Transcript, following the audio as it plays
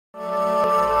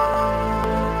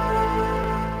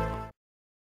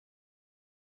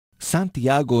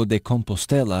Santiago de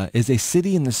Compostela is a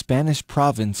city in the Spanish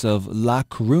province of La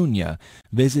Coruña,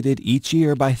 visited each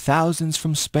year by thousands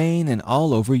from Spain and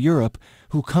all over Europe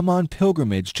who come on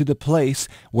pilgrimage to the place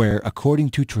where, according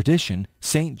to tradition,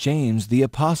 St. James the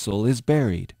Apostle is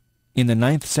buried. In the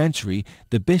 9th century,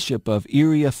 the bishop of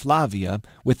Iria Flavia,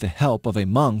 with the help of a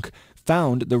monk,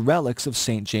 found the relics of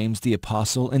St. James the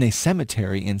Apostle in a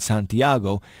cemetery in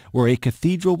Santiago, where a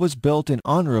cathedral was built in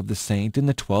honor of the saint in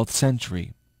the 12th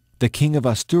century. The king of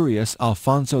Asturias,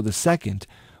 Alfonso II,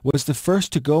 was the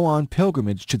first to go on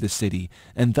pilgrimage to the city,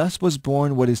 and thus was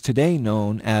born what is today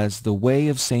known as the Way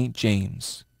of St.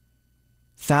 James.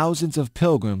 Thousands of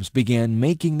pilgrims began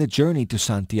making the journey to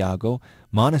Santiago.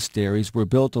 Monasteries were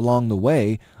built along the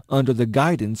way under the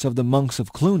guidance of the monks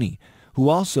of Cluny, who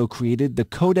also created the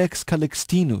Codex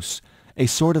Calixtinus, a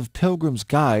sort of pilgrim's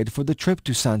guide for the trip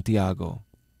to Santiago.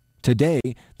 Today,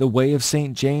 the Way of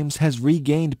St. James has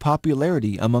regained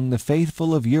popularity among the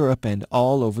faithful of Europe and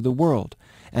all over the world,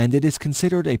 and it is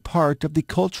considered a part of the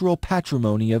cultural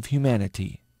patrimony of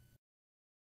humanity.